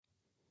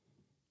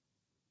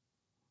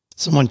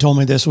Someone told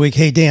me this week,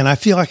 hey, Dan, I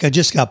feel like I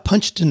just got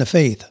punched in the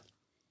face.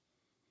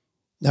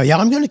 Now,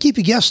 I'm going to keep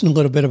you guessing a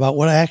little bit about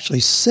what I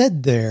actually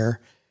said there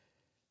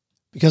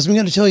because I'm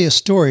going to tell you a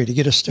story to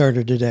get us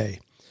started today.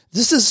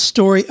 This is a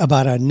story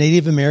about a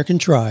Native American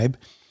tribe.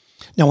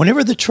 Now,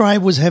 whenever the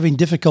tribe was having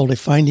difficulty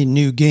finding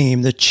new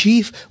game, the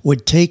chief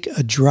would take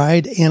a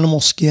dried animal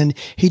skin.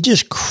 He'd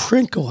just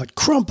crumple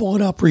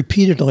it up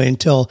repeatedly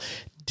until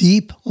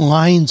deep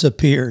lines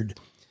appeared.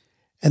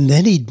 And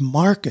then he'd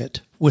mark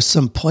it with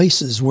some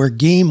places where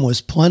game was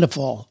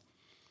plentiful.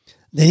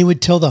 Then he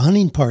would tell the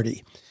hunting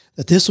party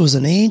that this was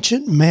an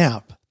ancient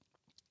map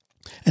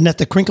and that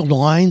the crinkled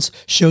lines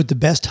showed the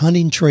best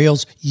hunting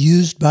trails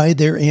used by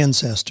their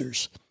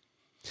ancestors.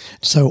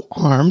 So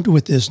armed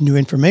with this new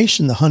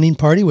information, the hunting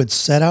party would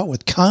set out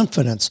with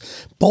confidence,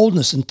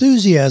 boldness,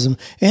 enthusiasm,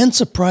 and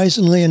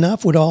surprisingly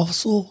enough, would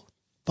also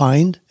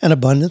find an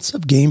abundance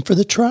of game for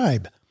the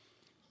tribe.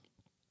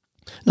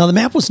 Now, the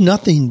map was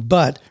nothing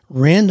but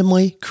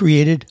randomly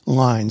created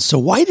lines. So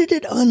why did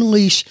it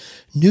unleash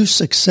new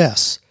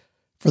success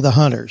for the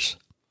hunters?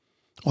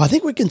 Well, I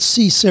think we can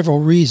see several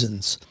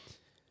reasons.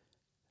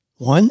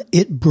 One,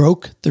 it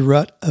broke the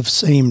rut of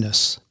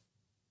sameness.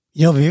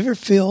 Have you ever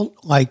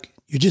felt like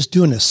you're just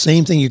doing the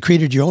same thing? You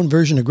created your own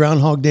version of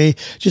Groundhog Day,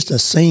 just the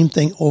same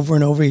thing over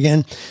and over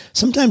again.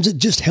 Sometimes it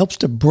just helps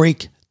to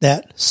break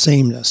that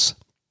sameness.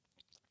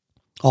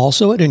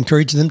 Also, it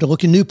encouraged them to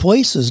look in new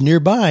places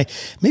nearby,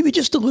 maybe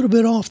just a little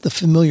bit off the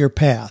familiar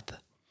path.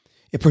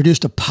 It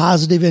produced a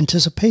positive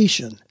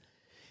anticipation.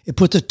 It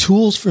put the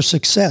tools for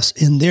success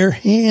in their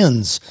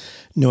hands.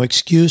 No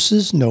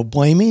excuses, no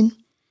blaming.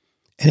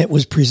 And it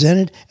was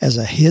presented as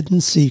a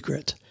hidden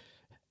secret.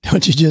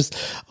 Don't you just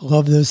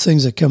love those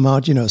things that come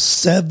out,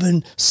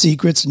 7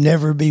 secrets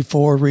never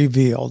before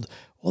revealed?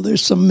 Well,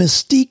 there's some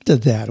mystique to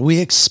that. We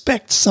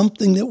expect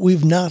something that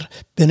we've not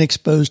been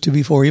exposed to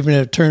before, even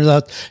if it turns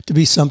out to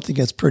be something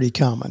that's pretty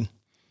common.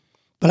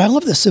 But I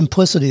love the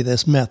simplicity of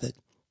this method.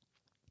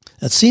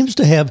 That seems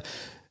to have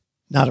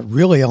not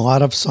really a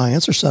lot of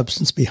science or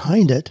substance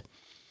behind it.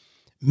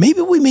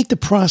 Maybe we make the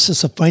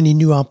process of finding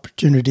new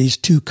opportunities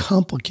too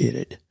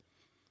complicated.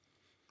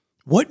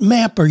 What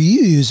map are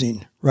you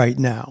using right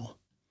now?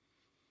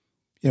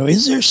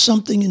 Is there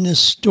something in this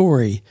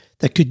story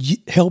that could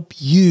help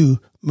you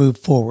move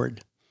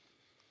forward?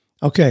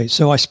 Okay,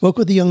 so I spoke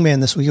with a young man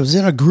this week. It was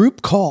in a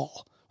group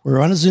call. We were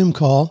on a Zoom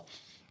call.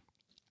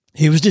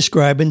 He was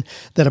describing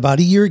that about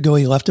a year ago,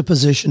 he left a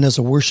position as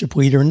a worship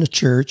leader in the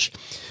church,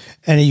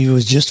 and he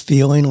was just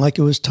feeling like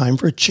it was time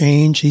for a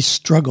change. He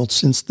struggled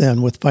since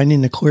then with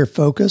finding a clear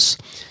focus.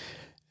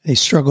 He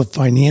struggled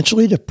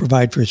financially to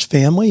provide for his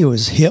family. He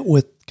was hit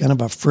with kind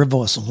of a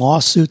frivolous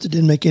lawsuit that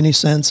didn't make any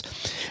sense.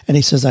 And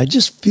he says, I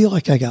just feel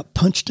like I got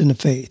punched in the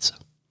face.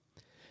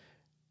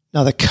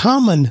 Now, the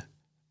common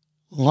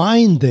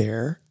line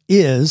there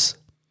is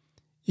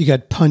you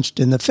got punched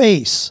in the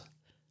face.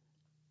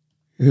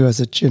 Who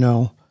was it,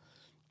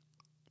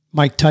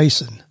 Mike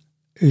Tyson,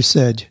 who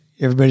said,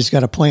 everybody's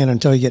got a plan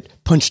until you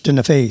get punched in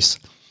the face.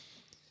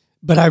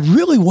 But I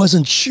really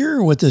wasn't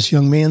sure what this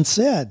young man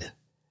said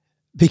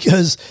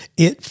because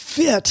it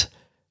fit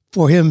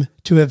for him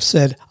to have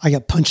said, I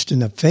got punched in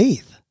the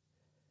faith.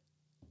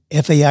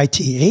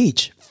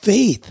 F-A-I-T-H,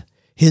 faith.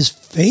 His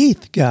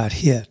faith got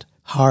hit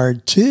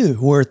hard too.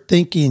 We're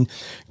thinking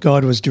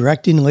God was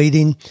directing,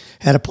 leading,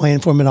 had a plan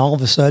for him, and all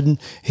of a sudden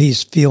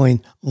he's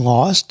feeling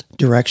lost,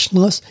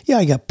 directionless. Yeah,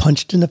 I got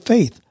punched in the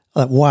faith.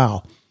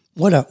 Wow,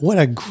 what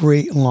a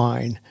great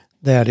line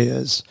that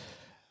is.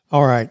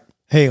 All right,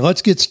 hey,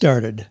 let's get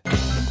started.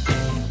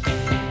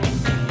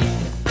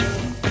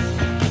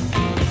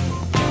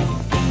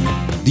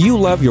 Do you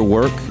love your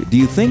work? Do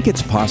you think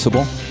it's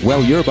possible?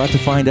 Well, you're about to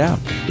find out.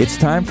 It's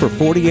time for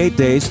 48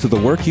 Days to the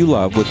Work You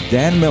Love with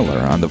Dan Miller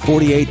on the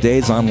 48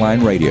 Days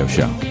Online Radio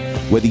Show.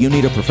 Whether you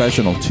need a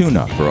professional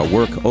tune-up or a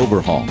work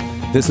overhaul,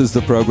 this is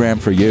the program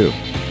for you.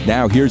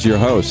 Now, here's your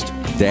host,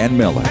 Dan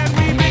Miller.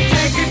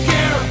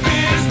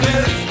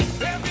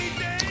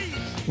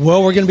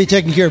 Well, we're going to be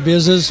taking care of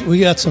business.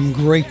 We got some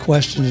great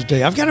questions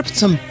today. I've got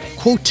some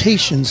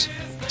quotations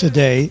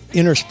today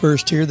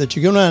interspersed here that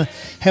you're going to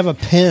have a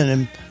pen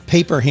and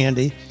paper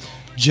handy.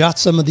 Jot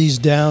some of these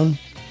down.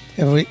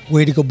 Have a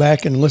way to go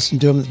back and listen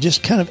to them.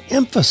 Just kind of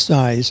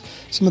emphasize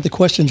some of the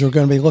questions we're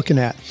going to be looking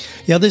at.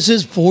 Yeah, this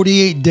is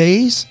 48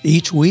 days.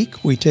 Each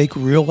week, we take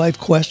real-life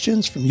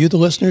questions from you, the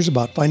listeners,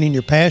 about finding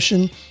your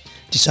passion,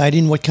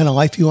 deciding what kind of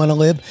life you want to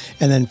live,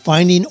 and then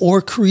finding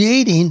or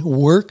creating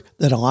work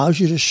that allows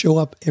you to show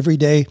up every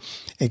day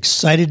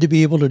excited to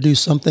be able to do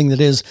something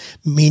that is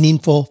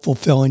meaningful,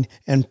 fulfilling,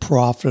 and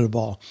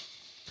profitable.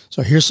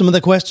 So here's some of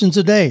the questions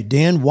today.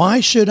 Dan, why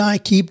should I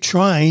keep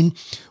trying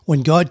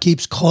when God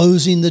keeps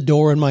closing the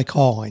door in my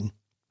calling?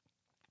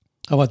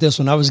 How about this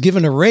one? I was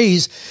given a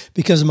raise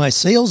because of my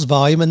sales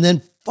volume and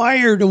then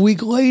fired a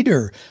week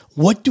later.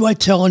 What do I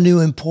tell a new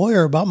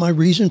employer about my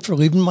reason for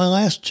leaving my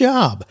last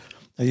job?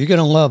 Now, you're going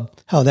to love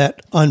how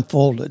that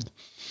unfolded.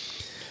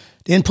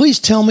 Dan, please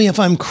tell me if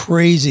I'm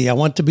crazy. I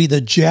want to be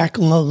the Jack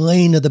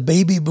LaLanne of the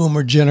baby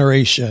boomer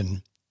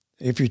generation.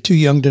 If you're too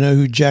young to know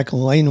who Jack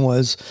LaLanne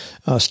was,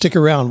 stick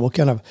around. We'll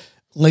kind of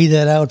lay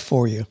that out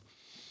for you.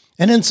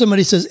 And then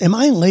somebody says, am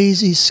I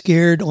lazy,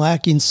 scared,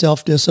 lacking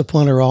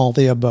self-discipline, or all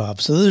the above?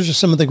 So those are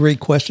some of the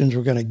great questions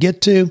we're going to get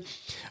to.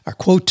 Our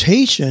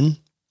quotation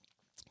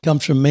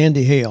comes from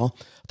Mandy Hale.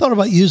 I thought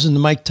about using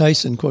the Mike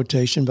Tyson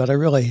quotation, but I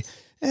really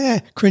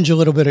cringe a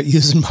little bit at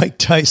using Mike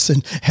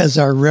Tyson as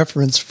our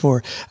reference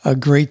for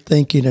great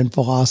thinking and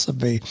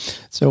philosophy.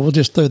 So we'll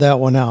just throw that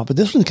one out. But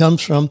this one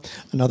comes from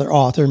another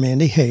author,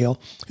 Mandy Hale,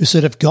 who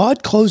said, if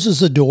God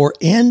closes a door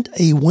and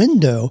a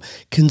window,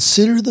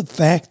 consider the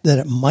fact that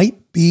it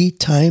might be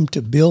time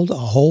to build a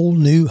whole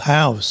new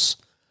house.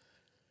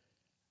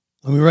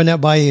 Let me run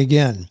that by you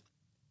again.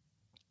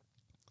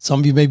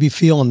 Some of you may be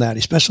feeling that,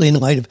 especially in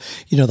light of,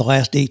 the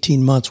last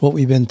 18 months, what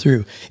we've been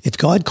through. If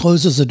God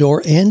closes a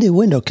door and a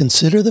window,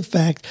 consider the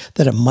fact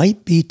that it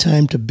might be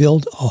time to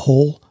build a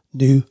whole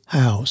new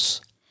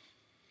house.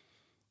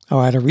 All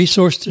right, our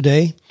resource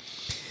today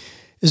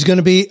is going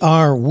to be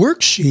our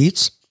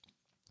worksheets,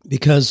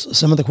 because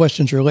some of the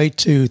questions relate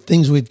to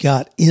things we've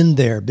got in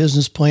there,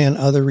 business plan,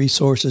 other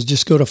resources.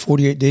 Just go to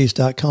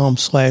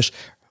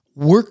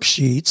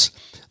 48days.com/worksheets.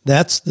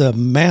 That's the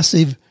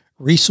massive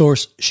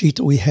resource sheet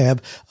that we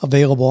have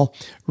available,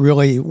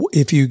 really,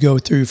 if you go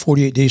through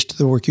 48 Days to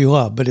the Work You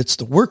Love. But it's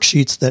the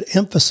worksheets that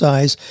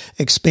emphasize,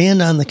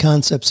 expand on the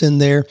concepts in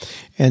there,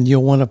 and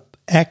you'll want to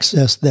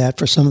access that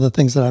for some of the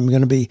things that I'm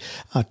going to be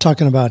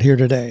talking about here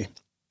today.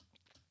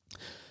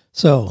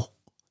 So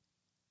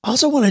I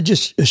also want to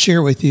just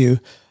share with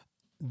you,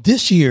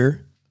 this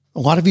year, a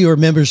lot of you are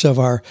members of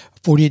our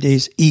 48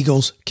 Days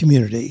Eagles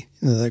community,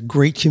 the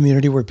great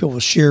community where people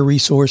share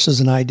resources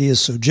and ideas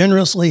so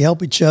generously,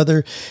 help each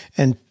other,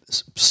 and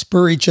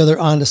spur each other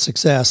on to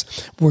success.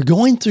 We're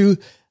going through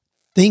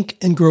Think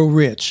and Grow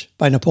Rich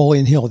by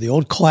Napoleon Hill, the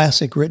old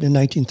classic written in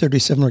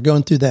 1937. We're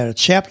going through that a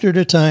chapter at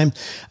a time,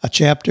 a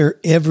chapter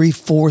every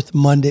fourth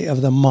Monday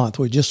of the month.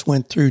 We just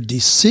went through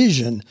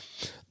Decision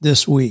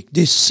this week.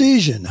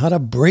 Decision, how to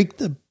break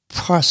the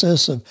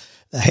process of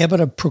the habit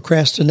of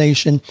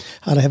procrastination,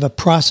 how to have a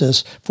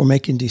process for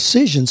making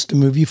decisions to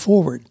move you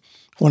forward.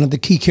 One of the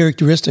key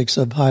characteristics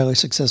of highly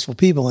successful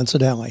people,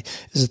 incidentally,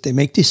 is that they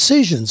make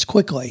decisions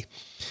quickly.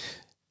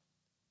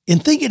 In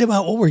thinking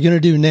about what we're going to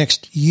do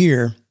next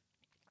year,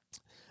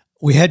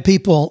 we had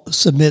people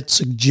submit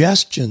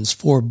suggestions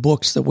for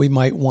books that we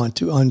might want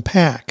to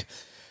unpack.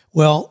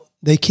 Well,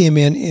 they came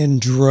in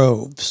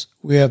droves.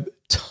 We have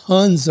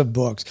tons of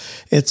books.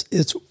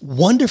 It's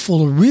wonderful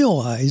to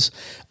realize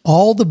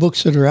all the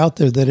books that are out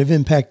there that have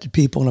impacted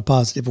people in a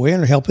positive way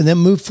and are helping them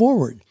move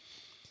forward.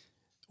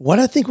 What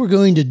I think we're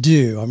going to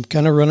do, I'm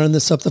kind of running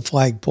this up the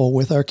flagpole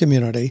with our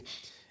community,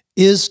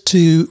 is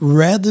to,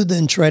 rather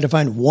than try to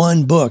find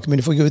one book,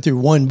 if we go through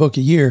one book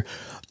a year,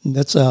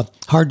 that's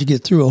hard to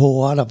get through a whole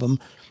lot of them.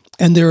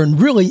 And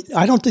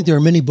I don't think there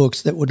are many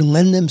books that would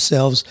lend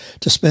themselves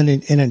to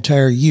spending an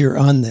entire year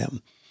on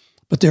them.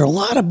 But there are a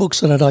lot of books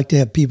that I'd like to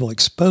have people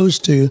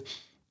exposed to.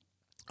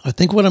 I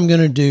think what I'm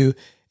going to do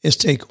is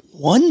take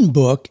one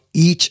book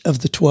each of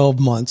the 12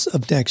 months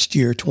of next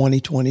year,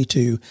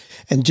 2022,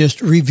 and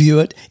just review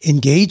it,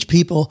 engage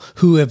people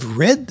who have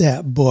read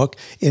that book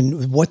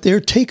in what their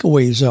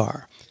takeaways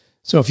are.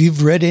 So if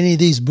you've read any of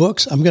these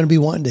books, I'm going to be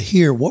wanting to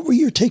hear, what were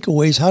your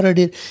takeaways? How did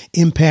it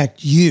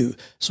impact you?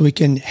 So we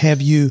can have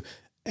you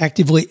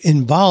actively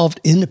involved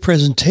in the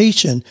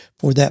presentation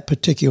for that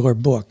particular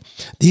book.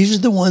 These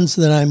are the ones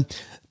that I'm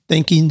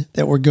thinking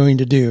that we're going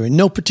to do in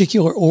no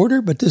particular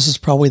order, but this is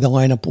probably the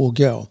lineup we'll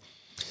go.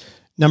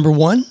 Number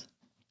 1,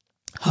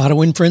 How to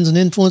Win Friends and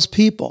Influence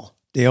People,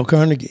 Dale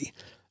Carnegie.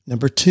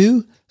 Number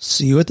 2,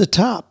 See You at the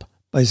Top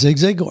by Zig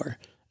Ziglar.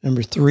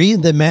 Number 3,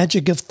 The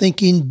Magic of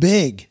Thinking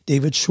Big,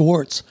 David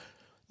Schwartz.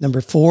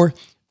 Number 4,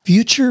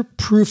 Future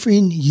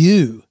Proofing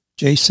You,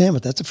 Jay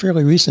Samit. That's a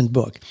fairly recent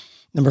book.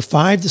 Number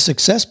 5, The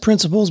Success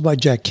Principles by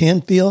Jack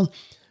Canfield.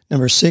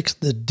 Number 6,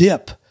 The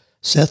Dip,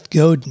 Seth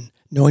Godin,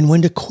 Knowing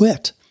When to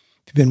Quit.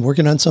 If you've been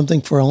working on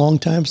something for a long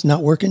time, it's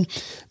not working,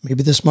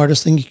 maybe the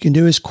smartest thing you can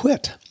do is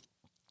quit.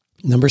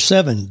 Number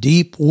 7,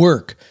 Deep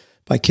Work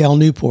by Cal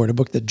Newport, a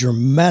book that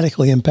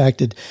dramatically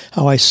impacted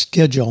how I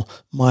schedule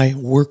my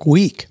work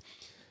week.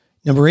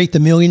 Number 8, The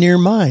Millionaire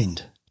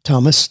Mind,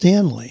 Thomas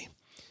Stanley.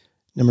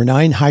 Number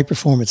 9, High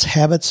Performance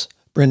Habits,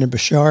 Brendan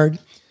Burchard.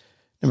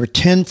 Number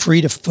 10,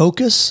 Free to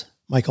Focus,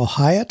 Michael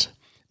Hyatt.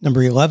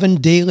 Number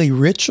 11, Daily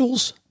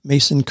Rituals,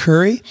 Mason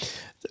Curry.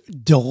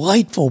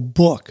 Delightful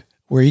book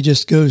where he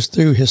just goes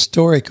through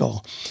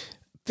historical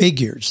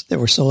figures that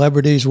were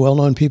celebrities,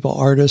 well-known people,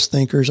 artists,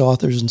 thinkers,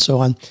 authors, and so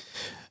on.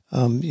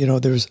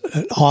 There's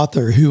an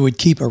author who would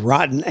keep a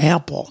rotten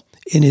apple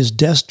in his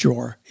desk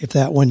drawer. If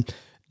that one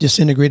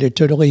disintegrated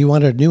totally, he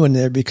wanted a new one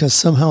there because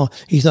somehow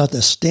he thought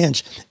the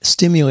stench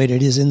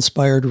stimulated his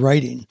inspired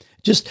writing.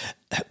 Just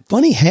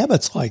funny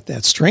habits like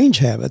that, strange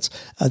habits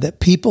that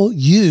people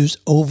use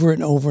over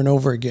and over and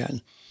over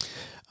again.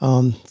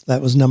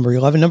 That was number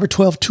 11. Number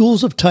 12,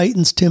 Tools of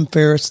Titans, Tim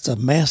Ferriss. It's a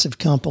massive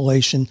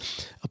compilation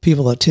of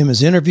people that Tim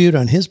has interviewed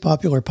on his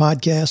popular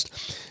podcast,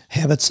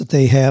 habits that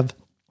they have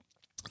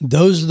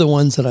those are the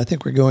ones that I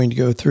think we're going to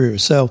go through.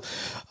 So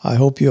I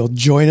hope you'll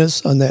join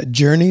us on that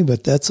journey,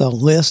 but that's a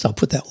list. I'll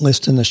put that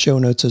list in the show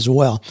notes as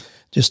well.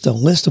 Just a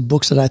list of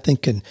books that I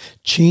think can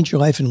change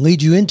your life and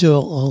lead you into a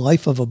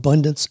life of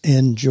abundance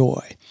and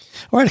joy.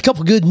 All right, a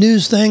couple good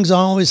news things. I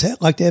always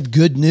like to have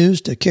good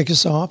news to kick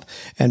us off.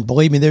 And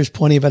believe me, there's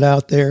plenty of it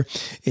out there.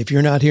 If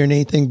you're not hearing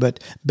anything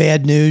but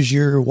bad news,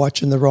 you're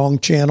watching the wrong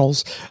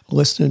channels,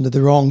 listening to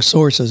the wrong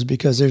sources,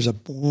 because there's a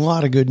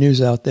lot of good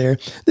news out there.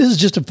 This is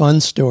just a fun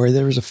story.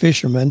 There was a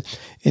fisherman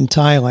in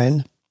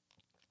Thailand.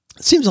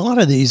 It seems a lot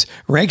of these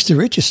rags to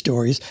riches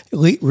stories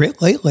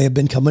lately have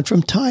been coming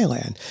from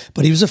Thailand.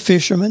 But he was a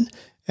fisherman,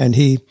 and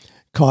he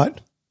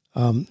caught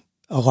a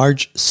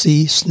large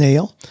sea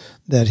snail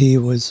that he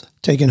was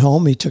taking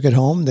home. He took it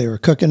home. They were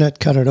cooking it,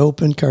 cut it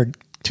open, cutting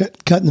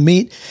the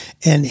meat,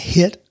 and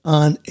hit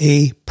on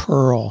a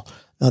pearl.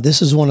 Now,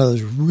 this is one of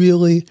those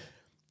really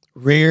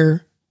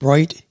rare,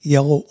 bright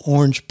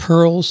yellow-orange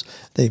pearls.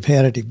 They've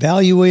had it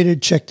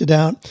evaluated, checked it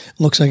out.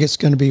 Looks like it's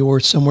going to be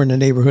worth somewhere in the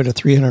neighborhood of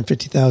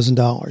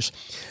 $350,000.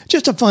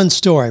 Just a fun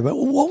story. But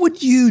what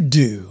would you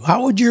do?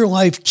 How would your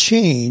life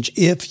change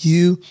if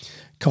you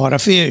caught a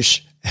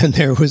fish and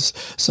there was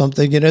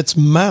something in its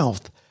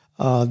mouth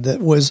that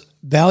was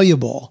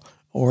valuable,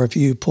 or if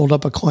you pulled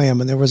up a clam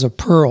and there was a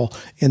pearl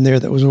in there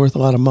that was worth a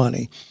lot of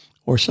money,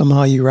 or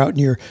somehow you were out in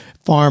your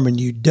farm and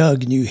you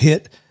dug and you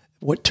hit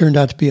what turned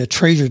out to be a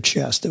treasure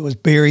chest that was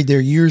buried there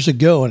years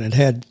ago and it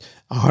had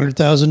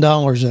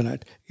 $100,000 in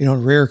it,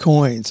 rare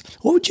coins.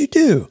 What would you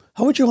do?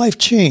 How would your life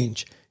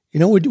change?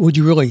 Would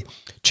you really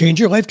change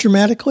your life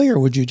dramatically, or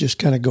would you just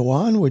kind of go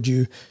on? Would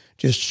you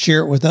just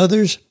share it with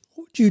others?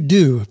 What would you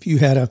do if you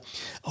had a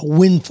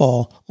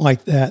windfall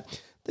like that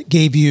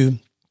gave you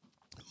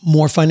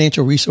more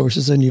financial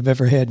resources than you've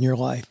ever had in your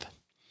life?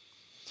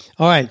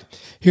 All right,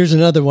 here's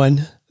another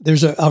one.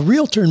 There's a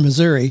realtor in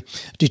Missouri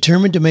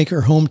determined to make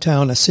her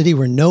hometown a city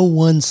where no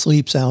one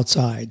sleeps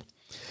outside.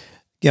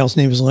 Gal's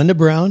name is Linda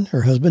Brown,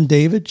 her husband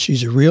David.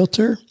 She's a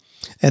realtor,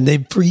 and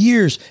they've for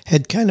years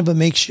had kind of a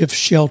makeshift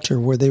shelter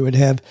where they would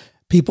have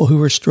people who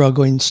were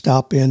struggling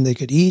stop in. They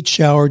could eat,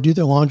 shower, do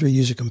their laundry,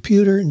 use a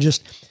computer, and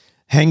just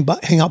hang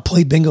out,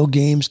 play bingo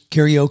games,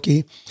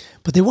 karaoke.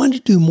 But they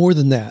wanted to do more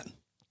than that.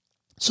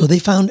 So they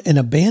found an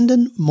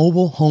abandoned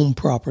mobile home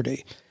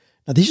property.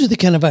 Now, these are the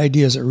kind of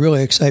ideas that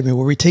really excite me,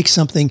 where we take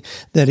something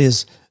that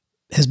has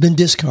been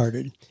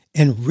discarded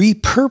and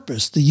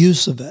repurpose the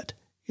use of it.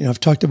 I've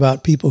talked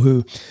about people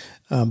who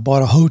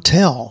bought a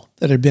hotel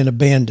that had been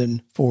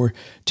abandoned for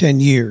 10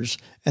 years,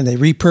 and they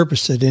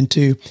repurposed it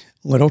into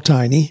little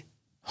tiny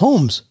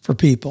homes for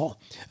people.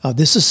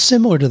 This is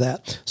similar to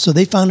that. So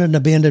they found an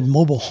abandoned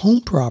mobile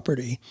home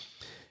property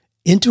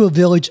into a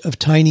village of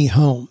tiny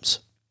homes.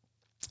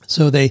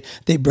 So they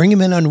bring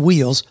them in on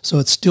wheels, so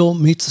it still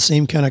meets the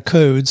same kind of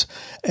codes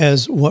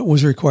as what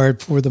was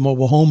required for the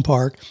mobile home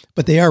park,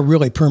 but they are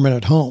really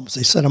permanent homes.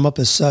 They set them up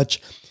as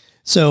such.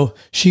 So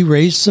she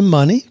raised some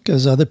money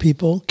because other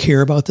people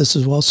care about this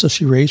as well. So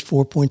she raised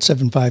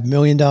 $4.75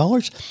 million,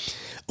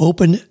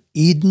 opened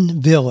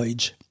Eden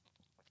Village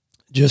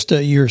just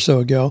a year or so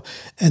ago,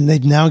 and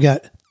they've now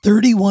got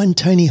 31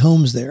 tiny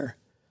homes there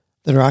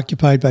that are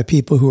occupied by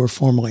people who are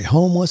formerly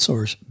homeless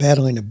or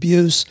battling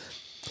abuse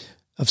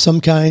of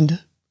some kind,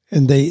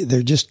 and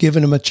they're just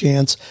giving them a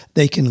chance.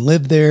 They can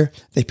live there.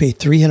 They pay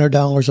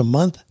 $300 a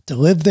month to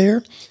live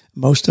there.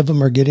 Most of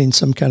them are getting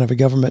some kind of a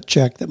government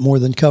check that more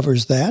than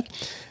covers that.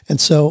 And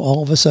so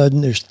all of a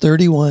sudden, there's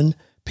 31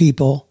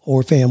 people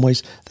or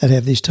families that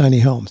have these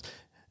tiny homes.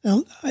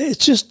 Now,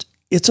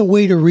 it's a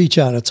way to reach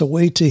out. It's a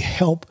way to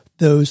help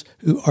those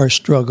who are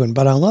struggling.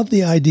 But I love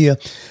the idea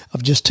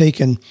of just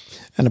taking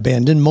an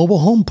abandoned mobile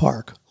home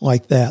park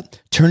like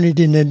that, turning it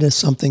into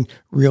something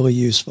really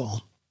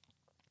useful.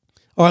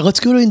 All right, let's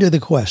go into the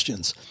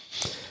questions.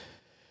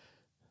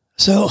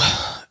 So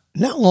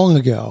not long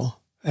ago,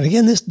 and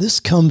again, this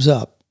comes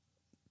up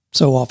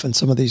so often,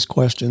 some of these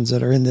questions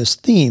that are in this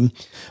theme,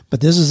 but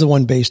this is the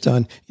one based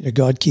on,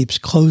 God keeps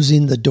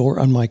closing the door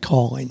on my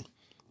calling,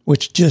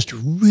 which just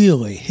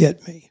really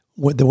hit me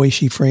with the way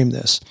she framed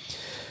this.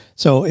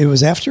 So it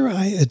was after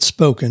I had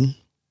spoken,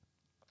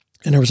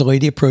 and there was a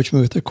lady approached me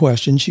with a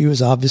question. She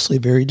was obviously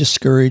very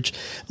discouraged,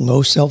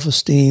 low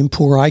self-esteem,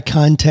 poor eye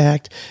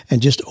contact,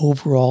 and just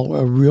overall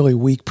a really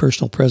weak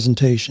personal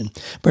presentation.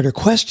 But her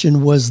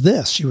question was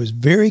this. She was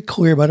very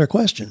clear about her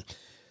question.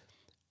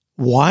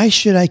 Why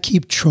should I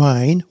keep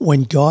trying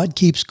when God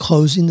keeps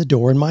closing the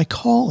door in my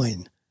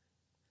calling?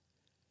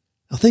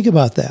 Now think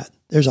about that.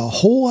 There's a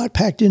whole lot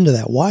packed into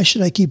that. Why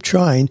should I keep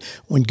trying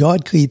when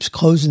God keeps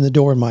closing the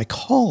door in my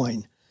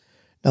calling?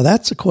 Now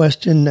that's a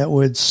question that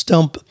would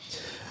stump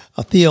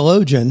a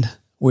theologian,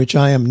 which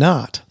I am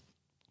not.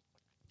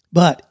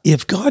 But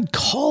if God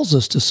calls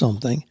us to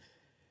something,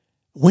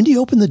 when do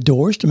you open the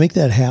doors to make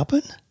that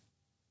happen?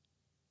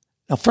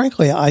 Now,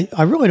 frankly, I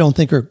really don't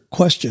think her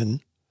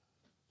question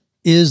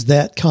is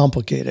that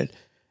complicated.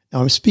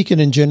 Now, I'm speaking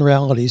in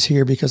generalities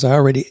here because I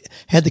already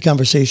had the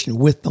conversation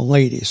with the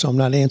lady, so I'm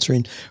not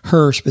answering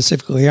her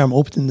specifically. I'm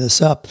opening this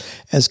up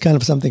as kind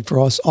of something for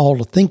us all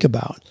to think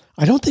about.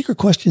 I don't think her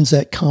question's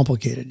that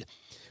complicated,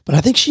 but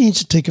I think she needs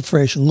to take a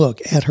fresh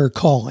look at her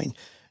calling.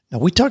 Now,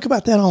 we talk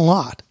about that a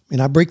lot,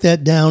 and I break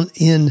that down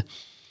in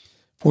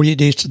 48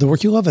 Days to the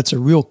Work You Love. It's a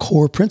real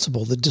core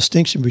principle, the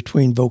distinction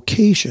between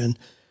vocation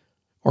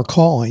or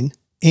calling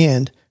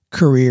and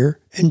career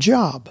and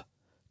job.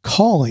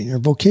 Calling or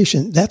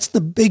vocation, that's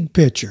the big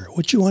picture,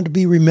 what you want to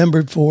be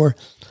remembered for,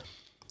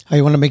 how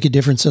you want to make a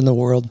difference in the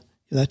world.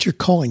 That's your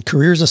calling.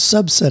 Career is a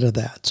subset of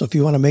that. So if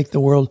you want to make the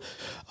world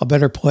a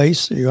better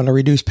place, or you want to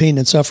reduce pain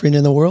and suffering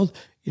in the world,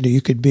 you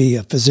could be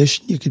a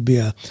physician, you could be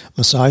a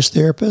massage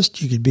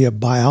therapist, you could be a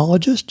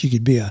biologist, you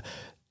could be a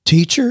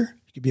teacher,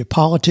 you could be a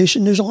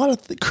politician. There's a lot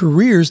of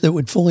careers that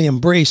would fully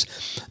embrace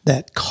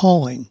that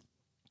calling.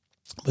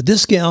 But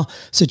this gal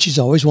said she's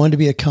always wanted to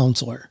be a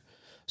counselor.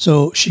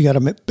 So she got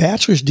a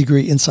bachelor's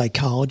degree in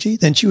psychology.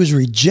 Then she was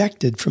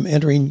rejected from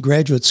entering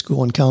graduate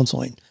school in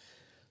counseling.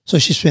 So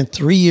she spent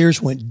 3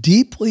 years, went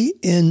deeply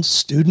in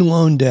student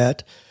loan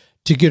debt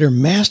to get her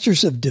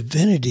Master's of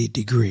Divinity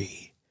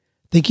degree,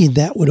 thinking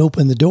that would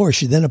open the door.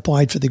 She then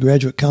applied for the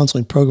graduate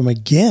counseling program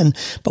again,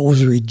 but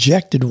was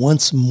rejected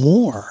once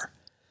more.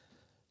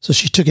 So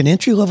she took an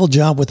entry-level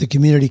job with a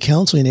community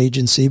counseling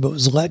agency, but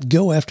was let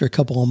go after a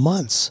couple of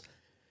months.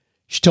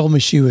 She told me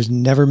she was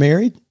never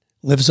married,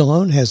 lives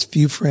alone, has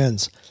few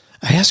friends.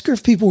 I asked her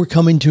if people were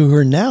coming to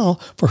her now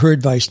for her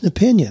advice and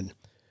opinion,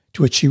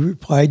 to which she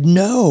replied,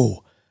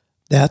 no.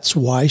 That's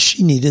why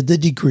she needed the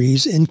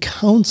degrees in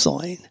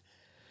counseling.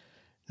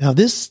 Now,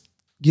 this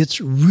gets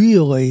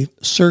really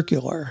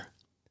circular,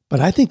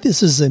 but I think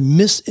this is a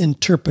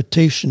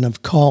misinterpretation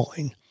of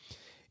calling.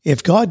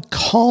 If God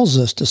calls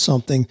us to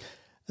something,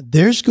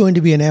 there's going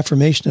to be an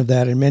affirmation of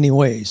that in many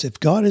ways. If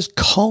God is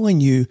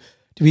calling you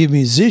to be a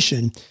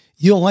musician,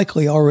 you'll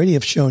likely already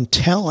have shown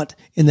talent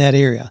in that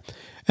area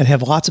and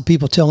have lots of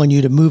people telling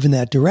you to move in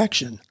that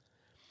direction.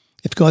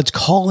 If God's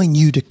calling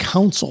you to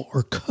counsel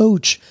or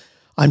coach,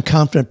 I'm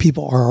confident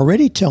people are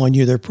already telling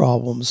you their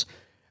problems,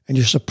 and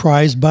you're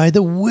surprised by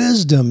the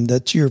wisdom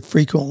that you're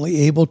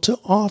frequently able to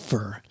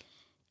offer.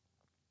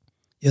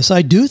 Yes,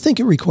 I do think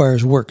it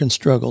requires work and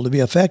struggle to be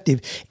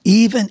effective,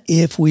 even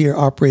if we are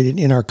operating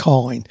in our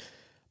calling.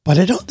 But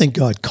I don't think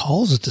God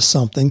calls us to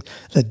something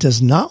that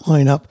does not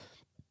line up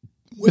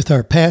with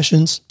our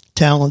passions,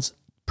 talents,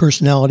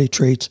 personality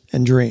traits,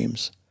 and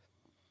dreams.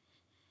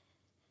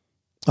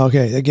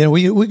 Okay, again,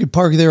 we could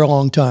park there a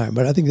long time,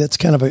 but I think that's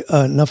kind of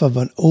enough of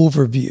an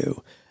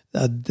overview,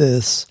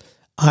 this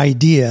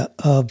idea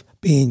of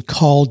being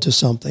called to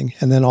something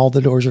and then all the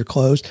doors are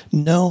closed.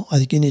 No, I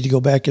think you need to go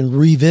back and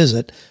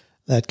revisit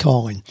that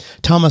calling.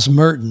 Thomas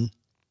Merton,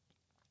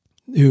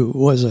 who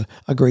was a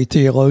great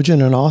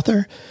theologian and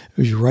author,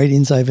 whose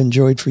writings I've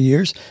enjoyed for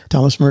years,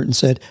 Thomas Merton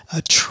said,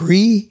 a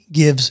tree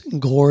gives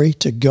glory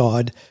to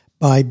God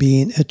by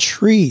being a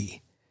tree.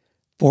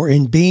 For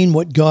in being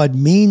what God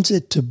means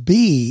it to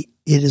be,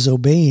 it is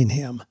obeying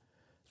him.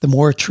 The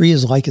more a tree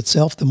is like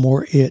itself, the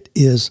more it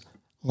is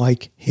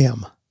like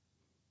him.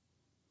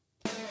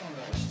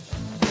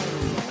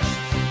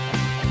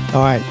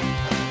 All right.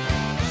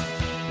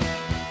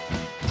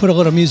 Put a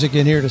little music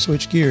in here to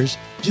switch gears.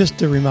 Just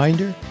a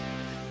reminder,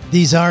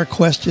 these are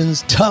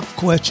questions, tough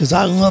questions.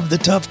 I love the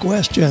tough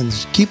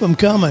questions. Keep them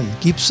coming.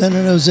 Keep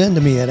sending those in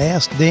to me at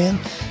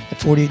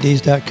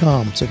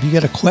AskDan@48days.com. So if you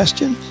got a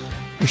question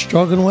you're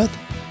struggling with,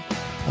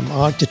 I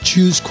like to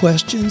choose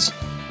questions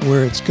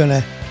where it's going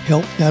to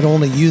help not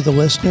only you, the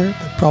listener,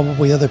 but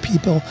probably other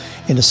people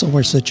in a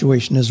similar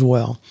situation as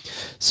well.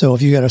 So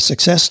if you got a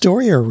success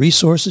story or a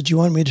resource that you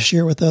want me to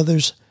share with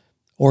others,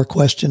 or a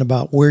question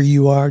about where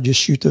you are, just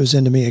shoot those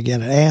into me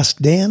again at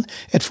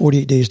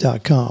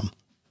AskDan@48days.com.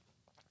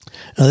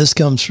 Now, this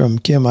comes from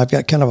Kim. I've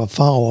got kind of a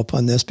follow-up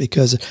on this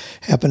because it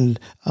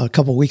happened a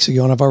couple of weeks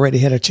ago, and I've already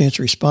had a chance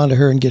to respond to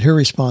her and get her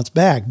response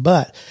back.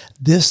 But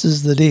this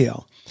is the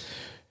deal.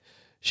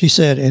 She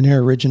said in her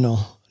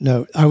original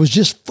note, I was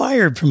just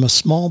fired from a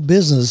small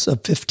business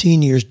of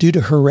 15 years due to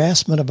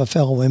harassment of a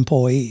fellow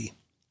employee.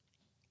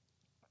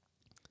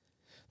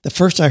 The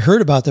first I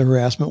heard about the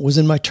harassment was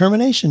in my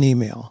termination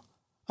email.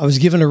 I was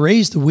given a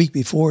raise the week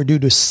before due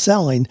to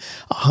selling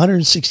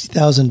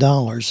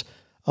 $160,000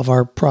 of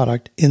our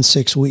product in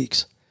 6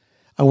 weeks.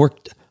 I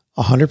worked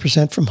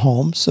 100% from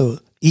home, so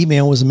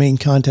email was the main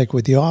contact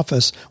with the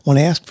office. When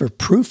I asked for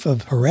proof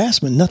of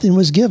harassment, nothing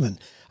was given.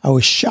 I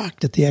was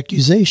shocked at the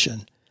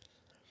accusation.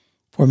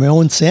 For my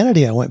own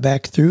sanity, I went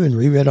back through and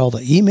reread all the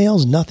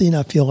emails. Nothing.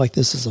 I feel like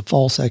this is a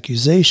false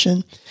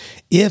accusation.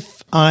 So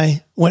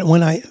my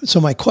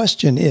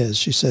question is,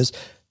 she says,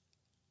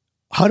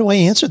 how do I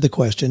answer the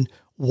question?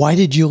 Why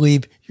did you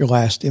leave your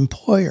last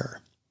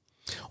employer?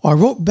 Well, I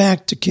wrote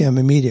back to Kim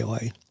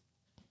immediately.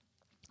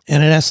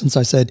 And in essence,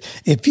 I said,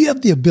 if you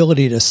have the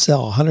ability to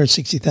sell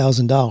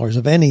 $160,000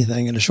 of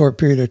anything in a short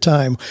period of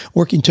time,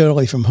 working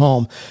totally from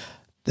home,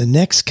 the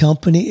next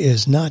company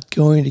is not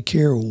going to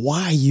care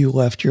why you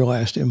left your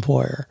last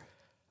employer.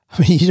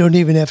 I mean, you don't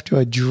even have to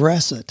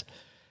address it.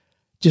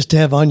 Just to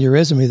have on your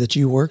resume that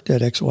you worked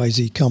at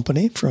XYZ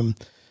company from,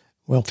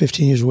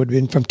 15 years would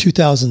have been from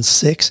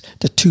 2006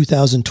 to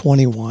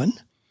 2021.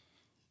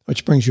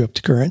 which brings you up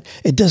to current.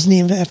 It doesn't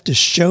even have to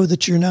show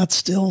that you're not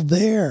still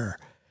there.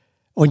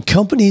 When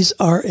companies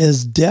are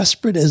as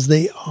desperate as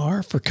they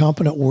are for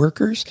competent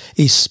workers,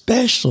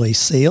 especially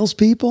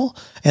salespeople,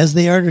 as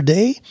they are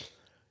today,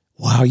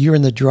 wow, you're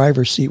in the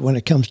driver's seat when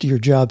it comes to your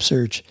job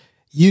search.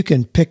 You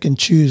can pick and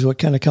choose what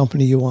kind of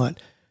company you want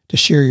to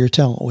share your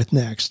talent with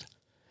next.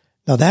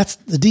 Now, that's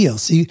the deal.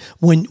 See,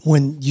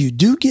 when you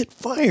do get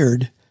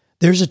fired,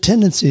 there's a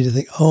tendency to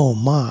think, oh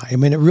my, I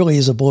mean, it really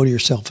is a blow to your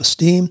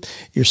self-esteem,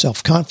 your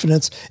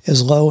self-confidence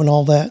is low and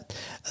all that.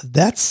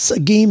 That's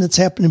a game that's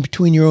happening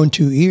between your own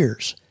two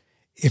ears.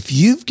 If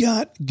you've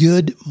got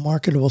good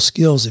marketable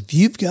skills, if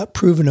you've got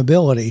proven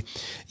ability,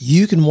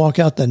 you can walk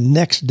out the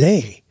next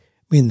day.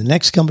 I mean, the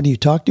next company you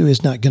talk to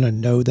is not going to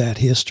know that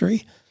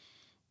history.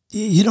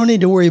 You don't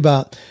need to worry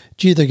about,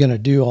 gee, they're going to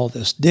do all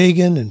this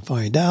digging and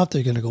find out.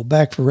 They're going to go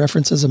back for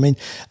references. I mean,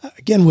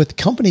 again, with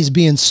companies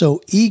being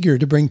so eager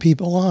to bring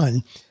people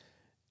on,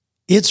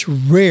 it's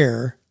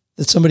rare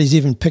that somebody's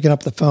even picking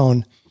up the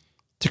phone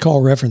to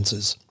call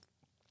references.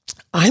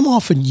 I'm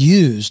often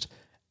used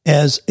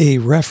as a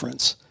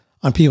reference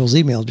on people's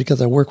emails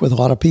because I work with a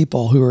lot of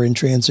people who are in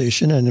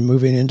transition and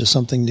moving into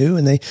something new,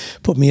 and they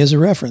put me as a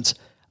reference.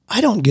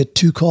 I don't get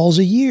 2 calls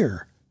a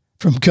year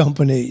from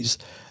companies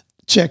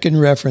checking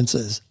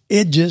references.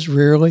 It just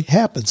rarely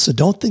happens. So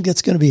don't think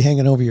it's going to be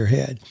hanging over your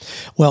head.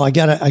 Well, I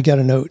got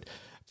a note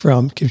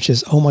from Kim. She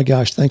says, oh my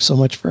gosh, thanks so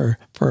much for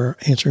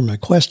answering my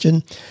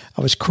question.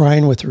 I was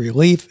crying with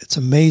relief. It's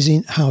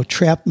amazing how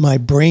trapped my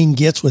brain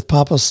gets with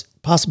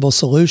possible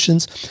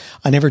solutions.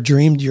 I never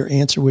dreamed your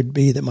answer would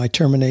be that my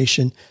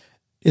termination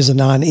is a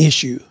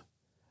non-issue.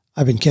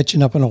 I've been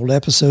catching up on old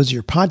episodes of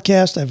your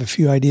podcast. I have a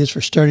few ideas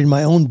for starting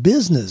my own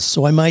business,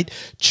 so I might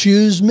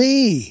choose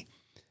me.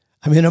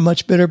 I'm in a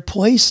much better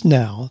place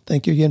now.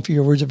 Thank you again for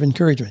your words of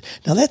encouragement.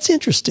 Now, that's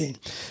interesting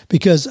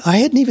because I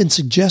hadn't even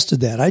suggested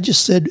that. I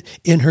just said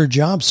in her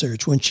job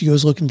search, when she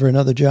goes looking for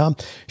another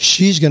job,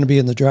 she's going to be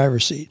in the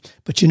driver's seat.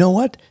 But you know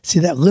what? See,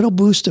 that little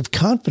boost of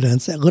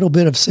confidence, that little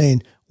bit of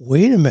saying,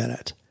 wait a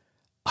minute,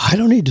 I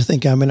don't need to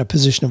think I'm in a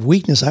position of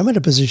weakness. I'm in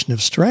a position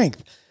of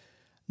strength.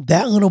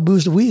 That little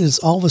boost of weakness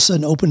all of a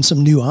sudden opens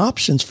some new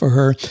options for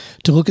her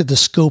to look at the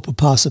scope of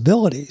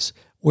possibilities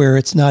where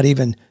it's not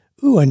even,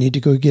 ooh, I need to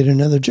go get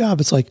another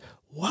job. It's like,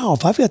 wow,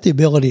 if I've got the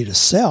ability to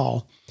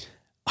sell,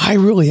 I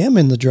really am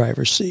in the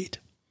driver's seat.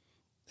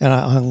 And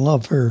I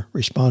love her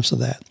response to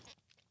that.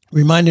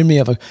 Reminded me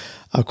of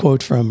a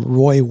quote from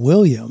Roy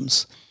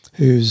Williams,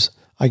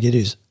 I get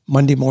his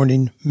Monday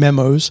morning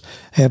memos,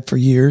 have for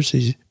years.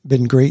 He's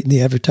been great in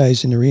the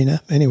advertising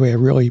arena. Anyway, a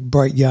really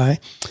bright guy.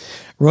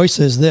 Roy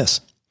says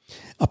this: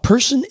 a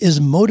person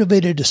is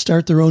motivated to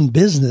start their own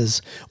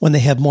business when they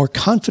have more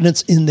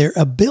confidence in their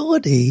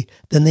ability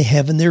than they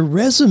have in their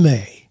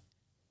resume.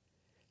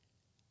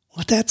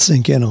 Let that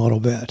sink in a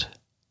little bit.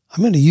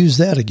 I'm going to use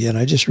that again.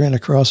 I just ran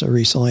across it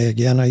recently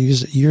again. I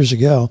used it years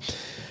ago.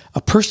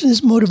 A person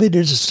is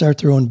motivated to start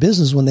their own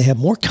business when they have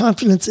more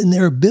confidence in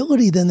their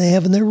ability than they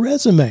have in their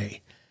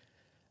resume.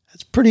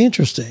 That's pretty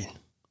interesting.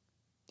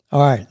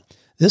 All right.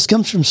 This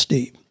comes from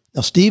Steve.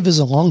 Now, Steve is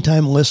a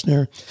longtime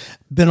listener,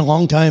 been a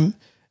longtime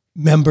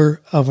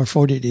member of our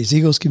 48 Days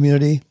Eagles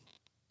community.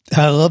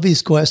 I love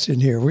his question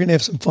here. We're going to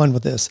have some fun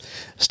with this.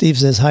 Steve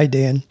says, hi,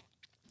 Dan.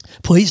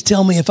 Please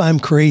tell me if I'm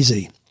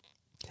crazy.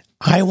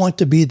 I want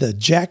to be the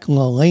Jack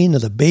LaLanne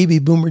of the baby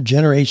boomer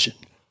generation.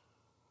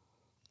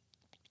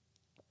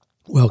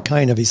 Well,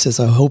 kind of. He says,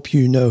 I hope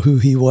you know who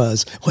he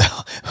was.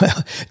 Well,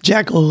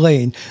 Jack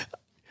LaLanne,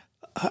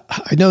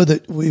 I know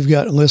that we've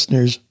got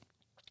listeners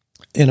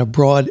in a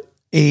broad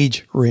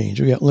age range.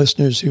 We got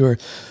listeners who are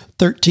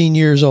 13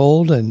 years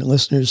old and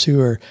listeners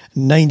who are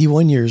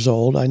 91 years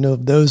old. I know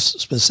those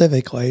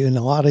specifically and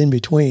a lot in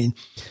between.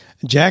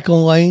 Jack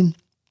LaLanne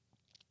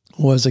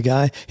was a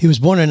guy. He was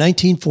born in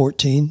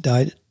 1914,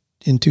 died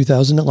in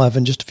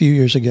 2011, just a few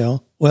years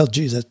ago. Well,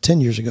 geez, that's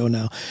 10 years ago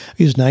now.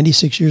 He was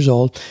 96 years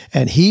old,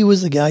 and he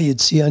was the guy you'd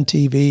see on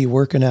TV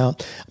working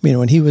out. I mean,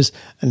 when he was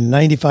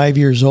 95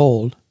 years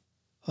old,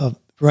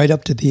 right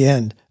up to the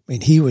end, I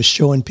mean, he was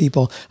showing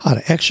people how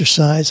to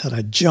exercise, how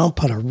to jump,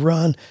 how to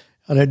run,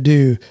 how to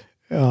do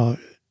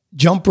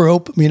jump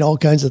rope. I mean, all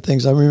kinds of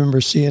things. I remember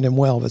seeing him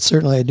well, but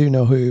certainly I do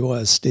know who he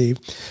was, Steve.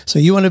 So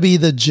you want to be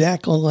the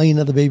Jack LaLanne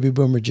of the baby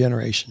boomer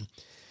generation.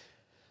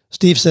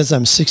 Steve says,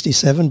 I'm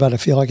 67, but I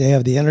feel like I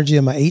have the energy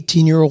of my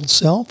 18-year-old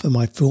self. Am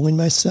I fooling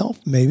myself?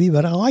 Maybe,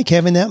 but I like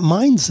having that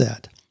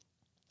mindset.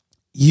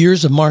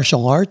 Years of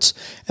martial arts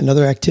and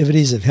other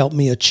activities have helped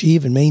me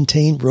achieve and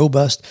maintain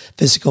robust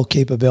physical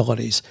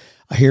capabilities.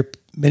 I hear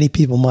many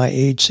people my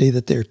age say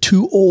that they're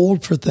too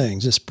old for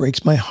things. This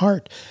breaks my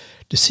heart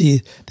to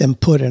see them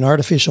put an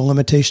artificial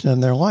limitation on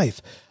their life.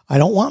 I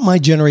don't want my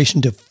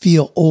generation to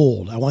feel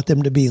old. I want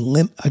them to be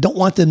I don't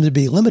want them to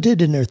be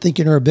limited in their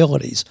thinking or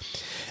abilities.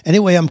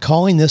 Anyway, I'm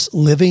calling this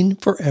Living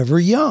Forever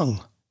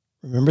Young.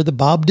 Remember the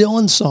Bob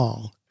Dylan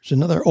song? There's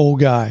another old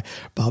guy,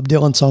 Bob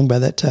Dylan song by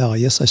that towel.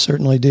 Yes, I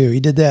certainly do.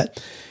 He did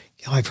that.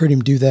 I've heard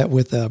him do that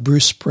with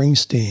Bruce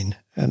Springsteen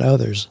and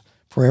others.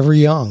 Forever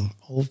Young,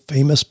 old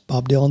famous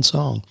Bob Dylan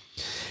song.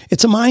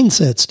 It's a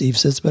mindset, Steve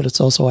says, but it's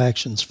also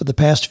actions. For the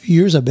past few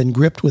years, I've been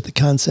gripped with the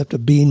concept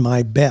of being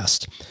my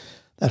best.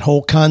 That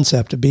whole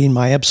concept of being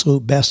my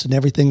absolute best in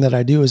everything that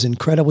I do is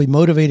incredibly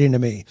motivating to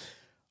me.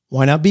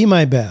 Why not be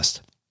my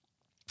best?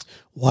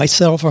 Why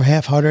settle for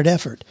half-hearted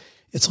effort?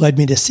 It's led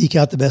me to seek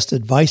out the best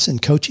advice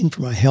and coaching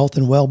for my health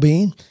and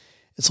well-being.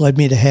 It's led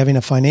me to having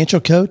a financial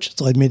coach. It's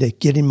led me to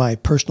getting my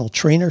personal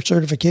trainer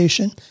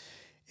certification.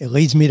 It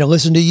leads me to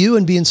listen to you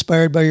and be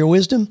inspired by your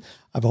wisdom.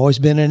 I've always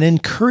been an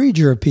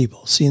encourager of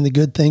people, seeing the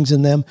good things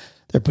in them,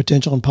 their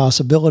potential and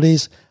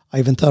possibilities. I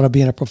even thought of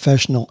being a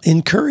professional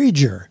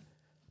encourager.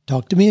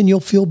 Talk to me and you'll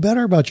feel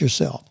better about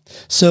yourself.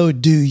 So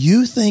do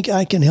you think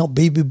I can help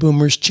baby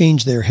boomers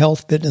change their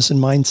health, fitness, and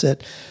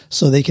mindset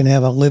so they can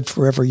have a live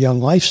forever young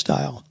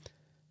lifestyle?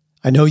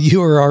 I know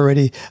you are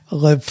already a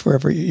live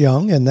forever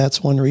young, and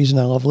that's one reason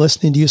I love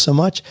listening to you so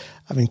much.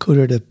 I've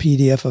included a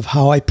PDF of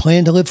how I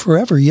plan to live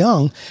forever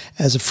young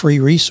as a free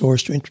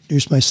resource to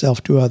introduce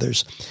myself to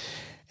others.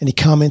 Any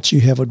comments you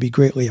have would be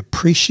greatly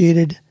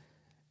appreciated.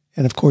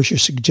 And of course, your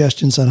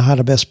suggestions on how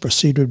to best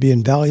proceed would be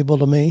invaluable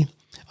to me.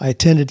 I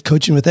attended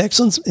Coaching with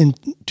Excellence in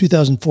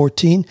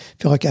 2014.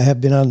 I feel like I have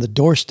been on the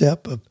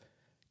doorstep of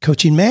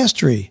coaching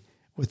mastery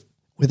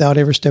without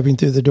ever stepping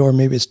through the door.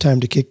 Maybe it's time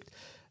to kick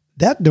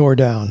that door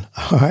down.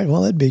 All right,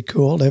 well, that'd be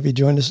cool to have you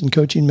join us in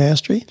Coaching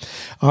Mastery.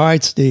 All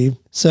right, Steve.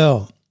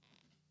 So,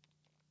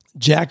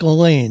 Jack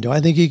LaLanne, do I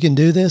think you can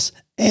do this?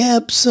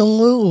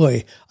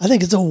 Absolutely. I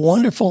think it's a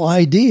wonderful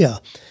idea.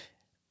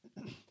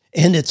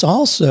 And it's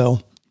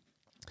also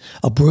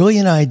a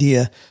brilliant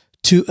idea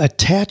to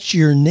attach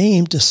your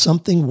name to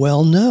something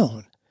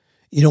well-known.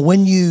 You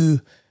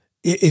know,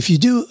 if you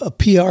do a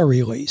PR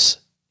release,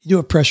 you do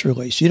a press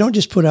release, you don't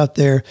just put out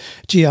there,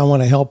 gee, I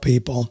want to help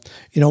people.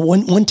 You know,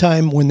 one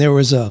time when there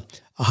was a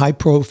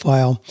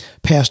high-profile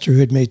pastor who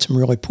had made some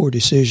really poor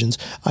decisions,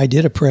 I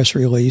did a press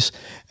release,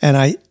 and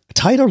I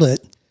titled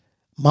it,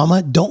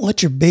 Mama, Don't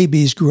Let Your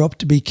Babies Grow Up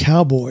to Be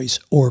Cowboys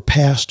or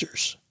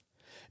Pastors.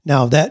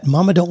 Now, that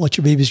Mama, Don't Let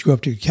Your Babies Grow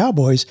Up to Be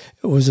Cowboys,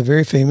 it was a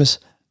very famous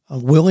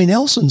Willie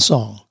Nelson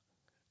song.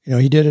 You know,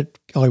 he did it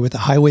with the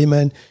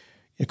Highwaymen,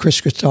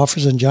 Chris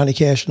Christopherson, Johnny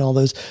Cash, and all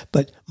those.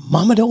 But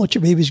Mama, Don't Let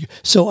Your Babies.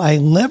 So I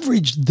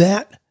leveraged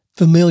that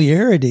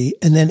familiarity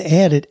and then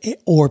added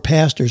or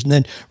pastors and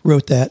then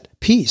wrote that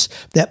piece.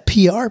 That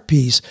PR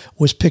piece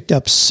was picked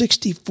up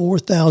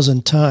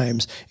 64,000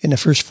 times in the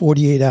first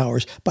 48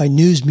 hours by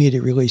news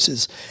media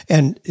releases.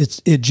 And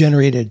it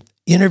generated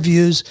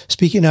interviews,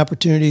 speaking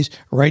opportunities,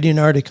 writing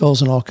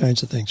articles, and all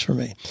kinds of things for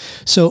me.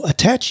 So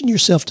attaching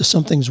yourself to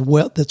something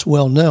that's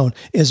well known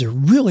is a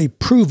really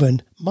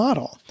proven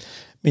model.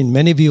 I mean,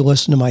 many of you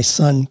listen to my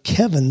son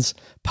Kevin's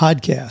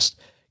podcast.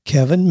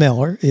 Kevin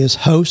Miller is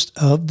host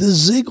of The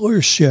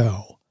Ziglar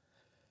Show.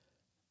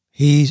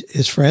 He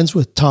is friends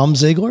with Tom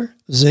Ziglar,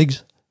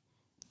 Zig's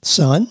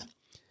son,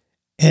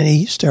 and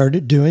he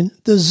started doing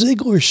The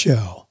Ziglar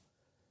Show.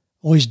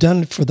 Well, he's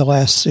done it for the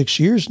last 6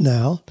 years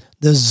now.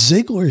 The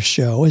Ziglar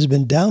Show has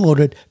been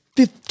downloaded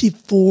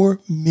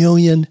 54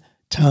 million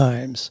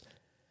times.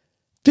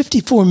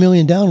 54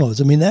 million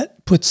downloads. I mean,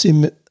 that puts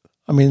him,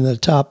 the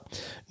top,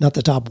 not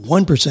the top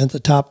 1%, the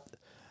top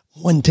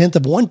 1/10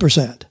 of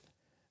 1%.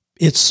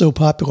 It's so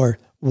popular.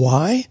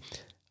 Why?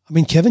 I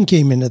mean, Kevin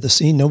came into the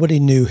scene. Nobody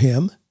knew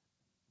him.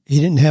 He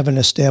didn't have an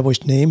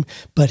established name,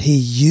 but he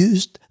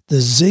used the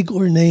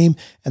Ziglar name,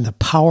 and the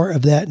power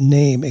of that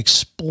name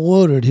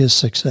exploded his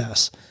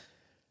success. I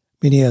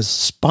mean, he has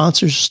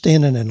sponsors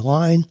standing in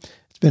line.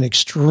 It's been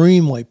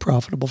extremely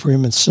profitable for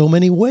him in so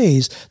many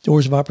ways.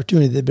 Doors of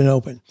opportunity that have been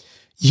open.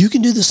 You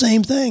can do the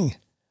same thing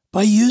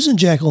by using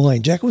Jack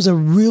LaLanne. Jack was a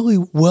really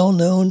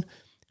well-known,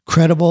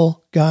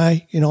 credible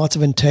guy, lots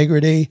of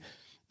integrity,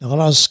 not a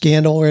lot of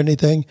scandal or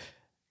anything.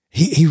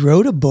 He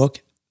wrote a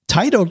book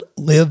titled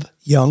Live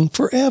Young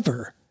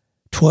Forever,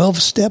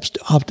 12 Steps to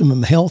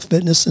Optimum Health,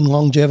 Fitness, and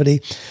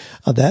Longevity.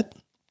 That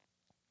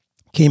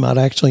came out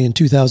actually in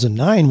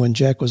 2009 when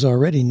Jack was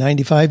already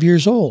 95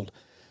 years old.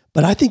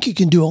 But I think you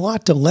can do a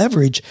lot to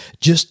leverage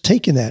just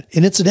taking that.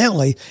 And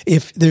incidentally,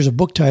 if there's a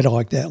book title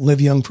like that,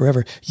 Live Young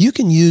Forever, you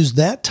can use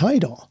that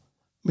title.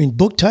 I mean,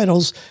 book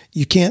titles,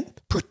 you can't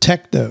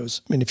protect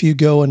those. I mean, if you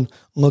go and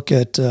look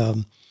at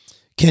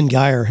Ken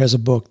Geyer has a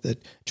book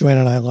that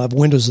Joanna and I love,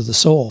 Windows of the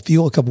Soul. If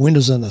you look up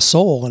Windows on the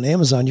Soul on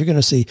Amazon, you're going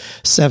to see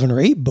 7 or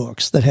 8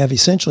 books that have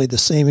essentially the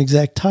same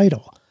exact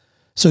title.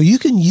 So you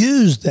can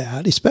use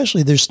that,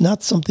 especially there's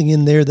not something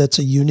in there that's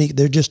a unique,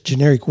 they're just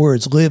generic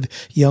words, live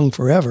young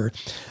forever.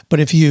 But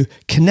if you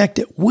connect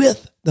it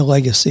with the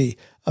legacy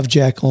of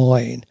Jack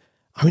LaLanne,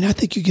 I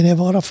think you can have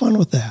a lot of fun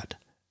with that.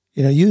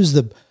 Use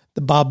the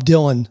Bob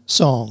Dylan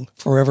song,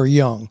 Forever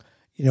Young,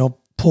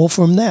 pull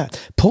from that.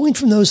 Pulling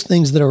from those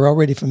things that are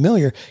already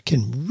familiar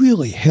can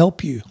really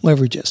help you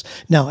leverage this.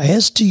 Now,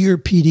 as to your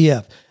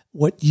PDF,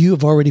 what you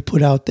have already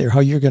put out there, how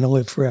you're going to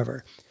live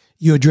forever,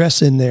 you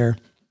address in there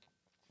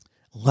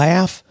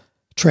laugh,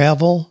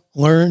 travel,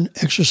 learn,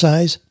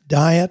 exercise,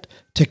 diet,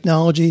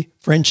 technology,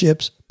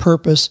 friendships,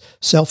 purpose,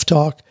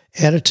 self-talk,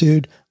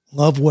 attitude,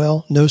 love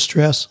well, no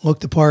stress, look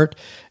the part.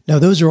 Now,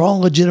 those are all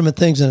legitimate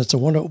things, and it's a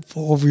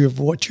wonderful overview of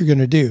what you're going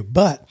to do.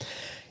 But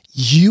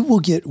you will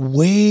get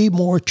way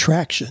more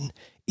traction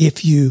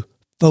if you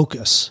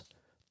focus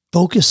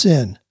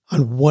in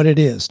on what it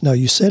is. Now,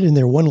 you said in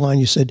there one line,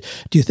 you said,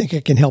 do you think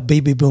it can help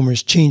baby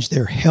boomers change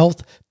their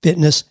health,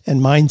 fitness,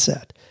 and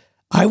mindset?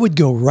 I would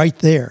go right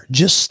there.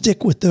 Just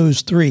stick with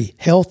those three: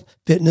 health,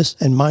 fitness,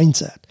 and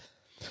mindset,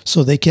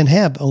 so they can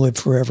have a live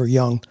forever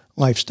young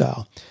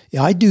lifestyle.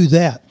 Yeah, I do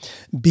that.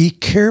 Be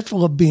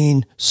careful of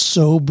being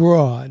so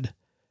broad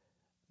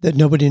that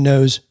nobody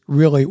knows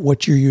really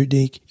what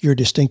your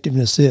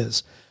distinctiveness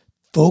is.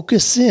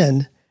 Focus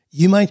in.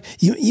 You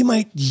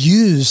might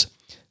use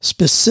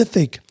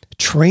specific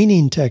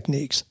training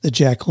techniques that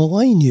Jack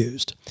LaLanne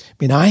used. I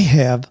mean, I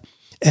have,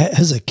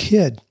 as a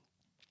kid,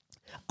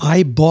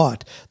 I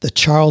bought the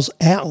Charles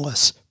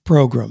Atlas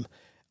program.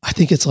 I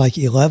think it's like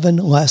 11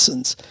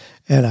 lessons.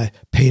 And I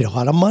paid a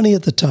lot of money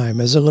at the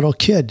time as a little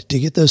kid to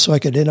get those so I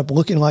could end up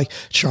looking like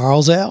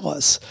Charles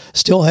Atlas.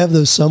 Still have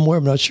those somewhere.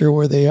 I'm not sure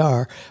where they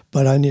are,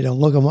 but I need to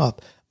look them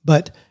up.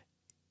 But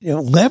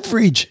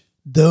leverage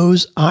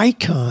those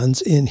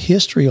icons in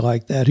history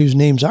like that, whose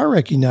names are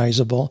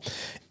recognizable,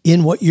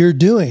 in what you're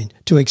doing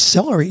to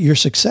accelerate your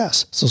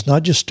success. So it's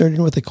not just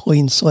starting with a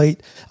clean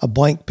slate, a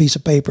blank piece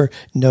of paper.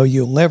 No,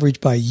 you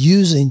leverage by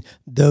using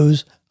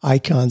those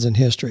icons in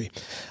history.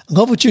 I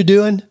love what you're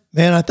doing,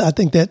 man. I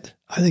think that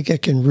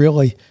can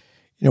really,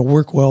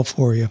 work well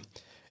for you.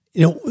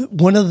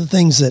 One of the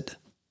things that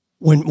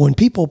when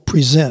people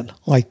present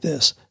like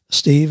this,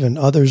 Steve and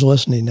others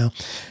listening now,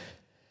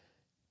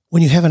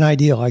 when you have an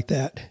idea like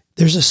that,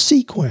 there's a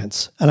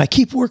sequence, and I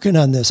keep working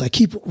on this. I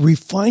keep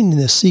refining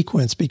this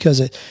sequence because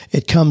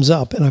it comes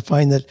up, and I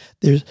find that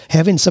there's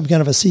having some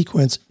kind of a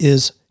sequence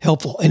is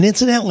helpful. And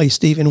incidentally,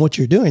 Steve, in what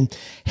you're doing,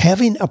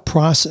 having a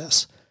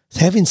process,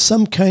 having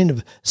some kind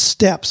of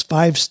steps,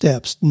 5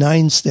 steps,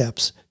 9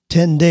 steps,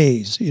 10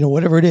 days,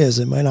 whatever it is.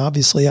 And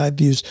obviously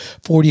I've used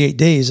 48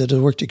 days. It has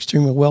worked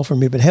extremely well for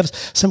me, but have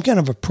some kind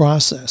of a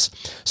process.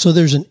 So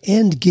there's an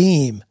end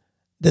game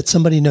that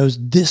somebody knows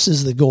this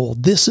is the goal.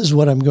 This is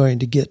what I'm going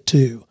to get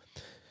to.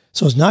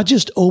 So it's not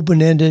just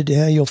open-ended,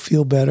 you'll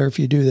feel better if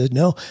you do this.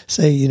 No,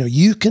 say,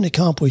 you can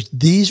accomplish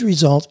these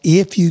results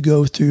if you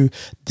go through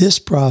this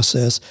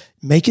process,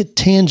 make it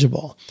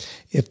tangible.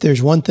 If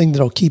there's one thing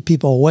that'll keep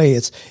people away,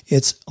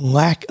 it's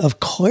lack of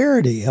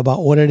clarity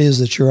about what it is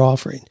that you're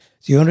offering.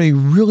 So you want to be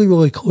really,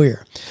 really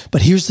clear.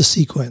 But here's the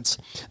sequence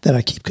that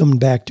I keep coming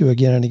back to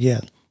again and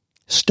again.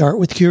 Start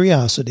with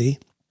curiosity,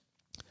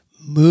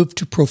 move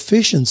to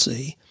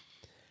proficiency,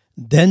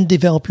 then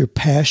develop your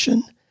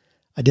passion,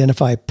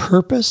 identify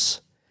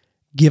purpose,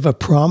 give a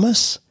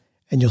promise,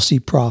 and you'll see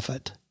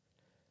profit.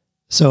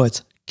 So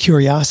it's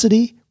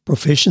curiosity,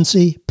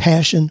 proficiency,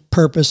 passion,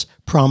 purpose,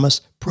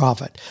 promise,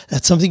 profit.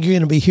 That's something you're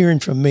going to be hearing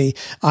from me.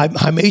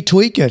 I may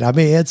tweak it. I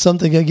may add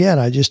something again.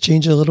 I just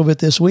changed it a little bit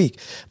this week.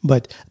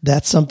 But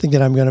that's something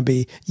that I'm going to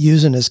be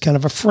using as kind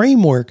of a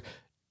framework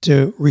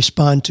to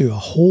respond to a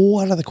whole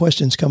lot of the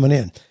questions coming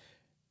in.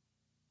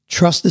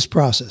 Trust this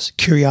process: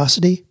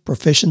 curiosity,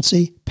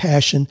 proficiency,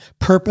 passion,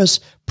 purpose,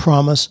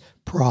 promise,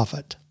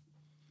 profit.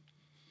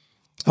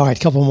 All right,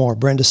 a couple more.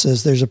 Brenda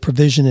says, there's a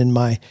provision in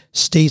my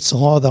state's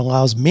law that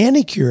allows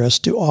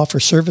manicurists to offer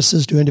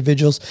services to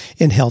individuals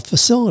in health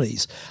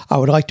facilities. I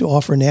would like to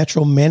offer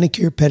natural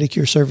manicure,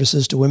 pedicure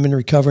services to women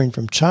recovering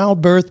from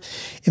childbirth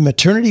in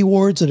maternity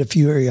wards at a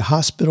few area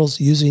hospitals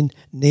using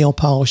nail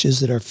polishes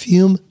that are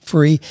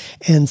fume-free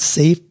and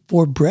safe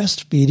for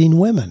breastfeeding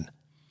women.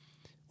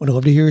 Would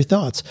love to hear your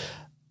thoughts.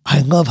 I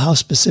love how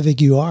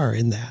specific you are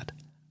in that.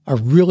 I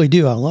really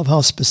do. I love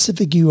how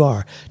specific you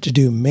are to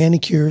do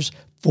manicures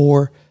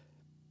for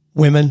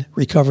women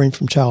recovering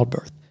from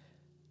childbirth.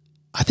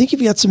 I think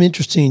you've got some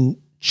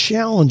interesting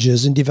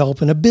challenges in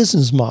developing a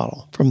business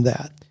model from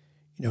that.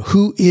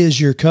 Who is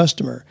your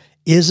customer?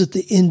 Is it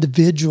the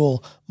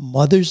individual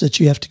mothers that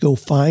you have to go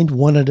find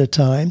one at a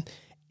time?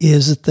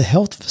 Is it the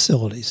health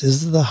facilities?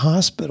 Is it the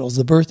hospitals,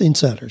 the birthing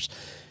centers?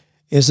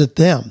 Is it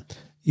them?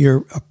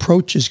 Your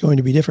approach is going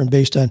to be different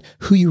based on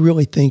who you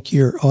really think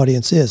your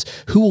audience is.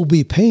 Who will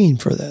be paying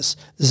for this?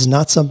 This is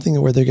not something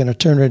where they're going to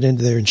turn it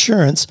into their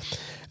insurance.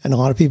 And a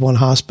lot of people in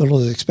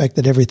hospitals expect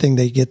that everything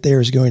they get there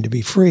is going to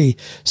be free.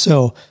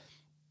 So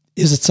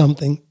is it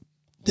something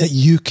that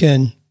you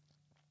can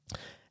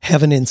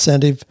have an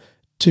incentive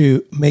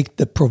to make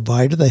the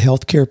provider, the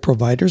healthcare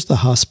providers, the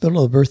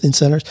hospital, the birthing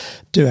centers,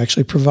 to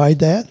actually provide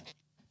that?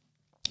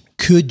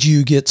 Could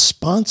you get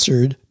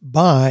sponsored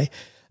by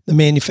the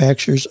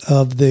manufacturers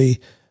of the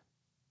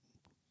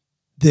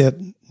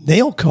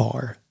nail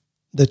collar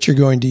that you're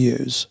going to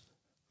use?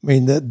 I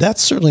mean,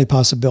 that's certainly a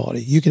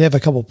possibility. You can have a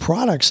couple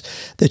products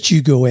that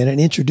you go in and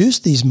introduce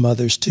these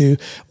mothers to,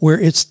 where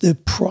it's the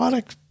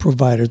product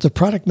providers, the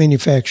product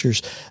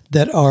manufacturers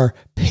that are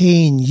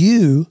paying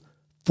you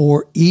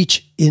for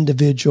each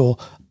individual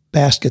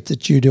basket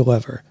that you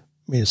deliver.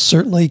 I mean, it's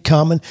certainly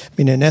common. I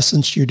mean, in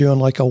essence, you're doing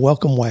like a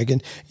welcome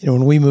wagon.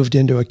 When we moved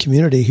into a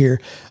community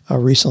here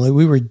recently,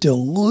 we were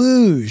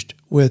deluged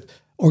with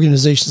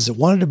organizations that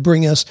wanted to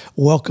bring us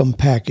welcome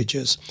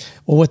packages.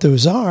 Well, what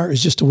those are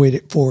is just a way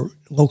for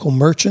local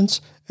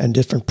merchants and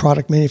different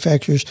product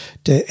manufacturers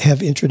to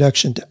have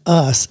introduction to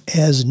us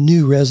as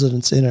new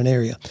residents in an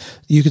area.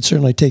 You could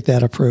certainly take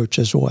that approach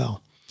as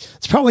well.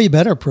 It's probably a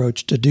better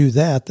approach to do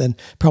that, than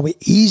probably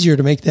easier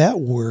to make that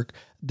work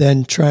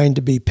than trying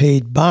to be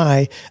paid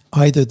by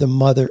either the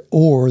mother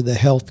or the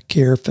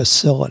healthcare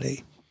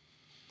facility.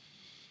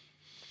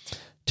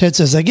 Ted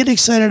says, I get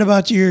excited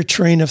about your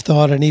train of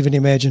thought and even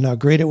imagine how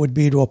great it would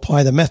be to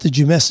apply the method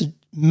you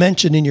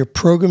mentioned in your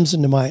programs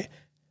into my...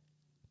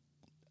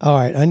 All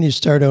right, I need to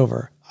start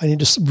over. I need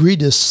to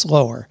read this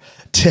slower.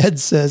 Ted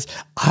says,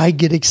 I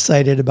get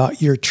excited about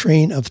your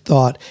train of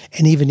thought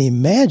and even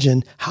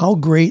imagine how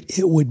great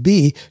it would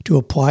be to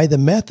apply the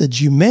methods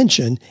you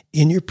mentioned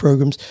in your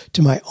programs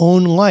to my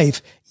own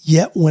life.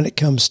 Yet when it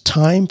comes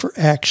time for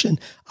action,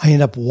 I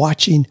end up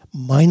watching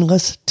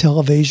mindless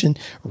television,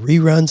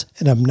 reruns,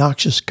 and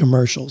obnoxious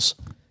commercials.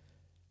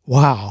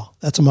 Wow,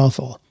 that's a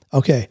mouthful.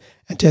 Okay.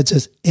 And Ted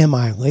says, am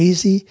I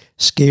lazy,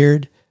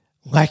 scared,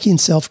 lacking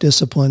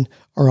self-discipline,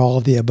 or all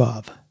of the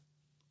above?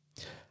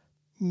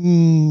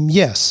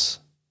 Yes,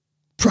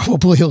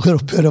 probably a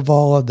little bit of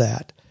all of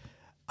that.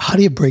 How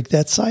do you break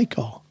that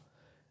cycle?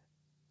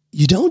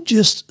 You don't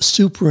just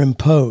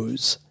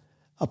superimpose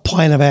a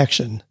plan of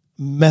action,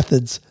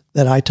 methods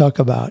that I talk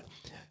about,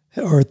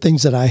 or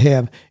things that I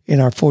have in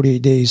our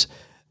 48 days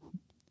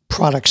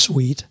product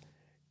suite.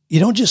 You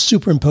don't just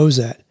superimpose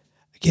that.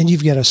 Again,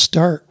 you've got to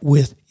start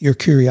with your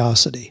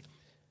curiosity.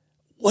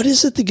 What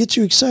is it that gets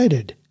you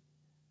excited?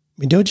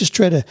 I mean, don't just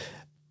try to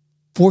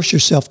force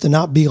yourself to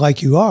not be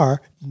like you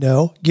are.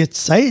 No, get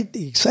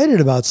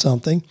excited about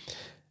something.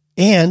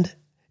 And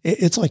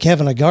it's like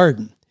having a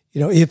garden.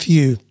 If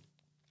you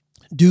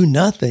do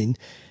nothing,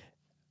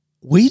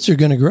 weeds are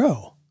going to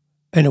grow.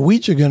 And the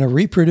weeds are going to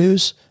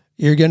reproduce.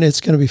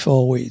 It's going to be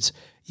full of weeds.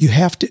 You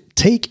have to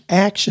take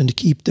action to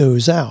keep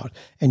those out.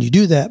 And you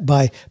do that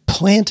by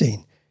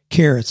planting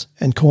carrots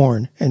and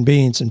corn and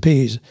beans and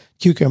peas,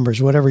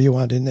 cucumbers, whatever you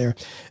want in there.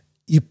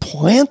 You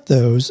plant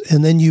those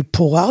and then you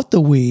pull out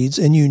the weeds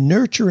and you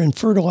nurture and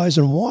fertilize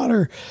and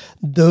water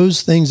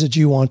those things that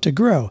you want to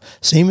grow.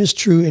 Same is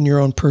true in your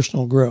own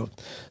personal growth.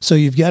 So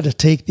you've got to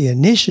take the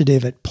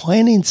initiative at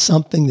planting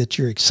something that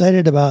you're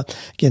excited about.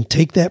 Again,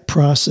 take that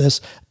process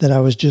that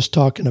I was just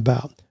talking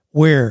about,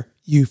 where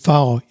you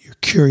follow your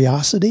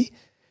curiosity,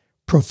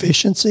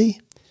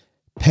 proficiency,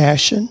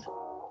 passion,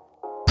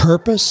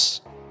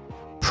 purpose,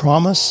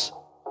 promise,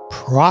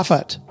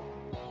 profit.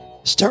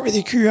 Start with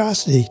your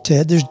curiosity,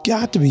 Ted. There's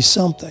got to be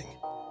something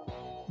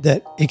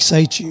that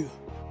excites you,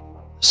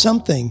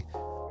 something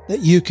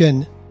that you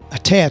can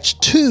attach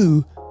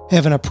to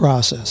having a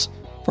process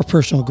for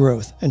personal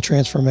growth and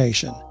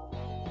transformation.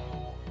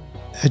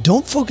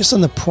 Don't focus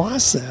on the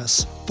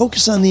process,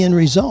 focus on the end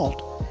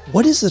result.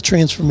 What is the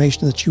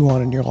transformation that you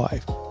want in your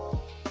life?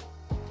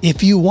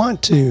 If you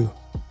want to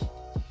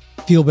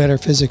feel better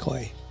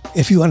physically,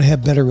 if you want to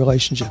have better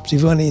relationships, if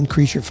you want to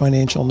increase your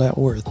financial net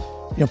worth,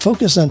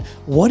 focus on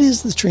what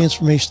is the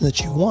transformation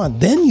that you want.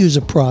 Then use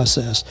a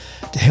process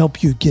to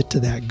help you get to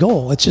that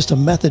goal. It's just a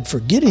method for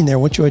getting there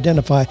once you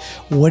identify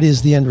what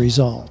is the end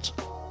result.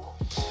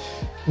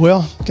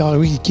 Well, God,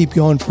 we could keep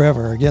going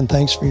forever. Again,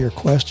 thanks for your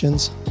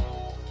questions.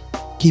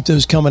 Keep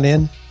those coming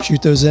in.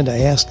 Shoot those in to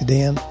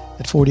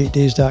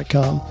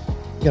askdan@48days.com.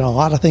 We've got a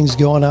lot of things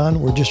going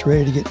on. We're just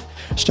ready to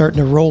starting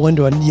to roll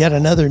into yet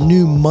another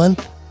new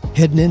month.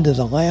 Heading into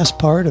the last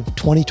part of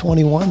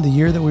 2021, the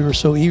year that we were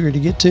so eager to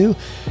get to,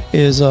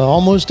 is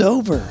almost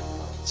over.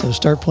 So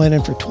start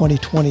planning for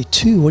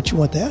 2022, what you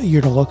want that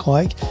year to look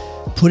like.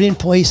 Put in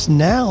place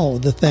now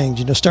the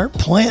things, start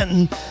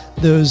planting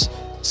those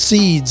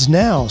seeds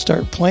now.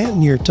 Start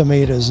planting your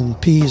tomatoes and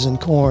peas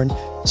and corn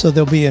so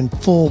they'll be in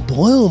full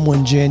bloom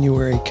when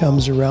January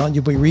comes around.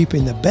 You'll be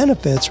reaping the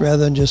benefits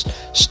rather than just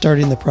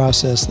starting the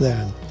process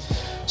then.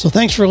 So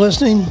thanks for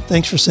listening.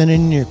 Thanks for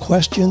sending in your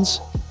questions,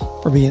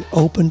 for being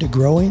open to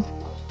growing,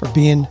 for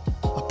being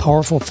a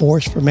powerful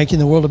force, for making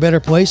the world a better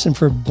place, and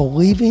for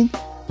believing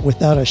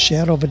without a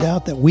shadow of a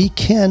doubt that we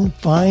can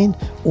find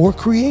or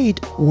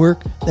create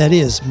work that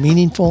is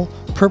meaningful,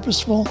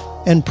 purposeful,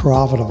 and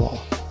profitable.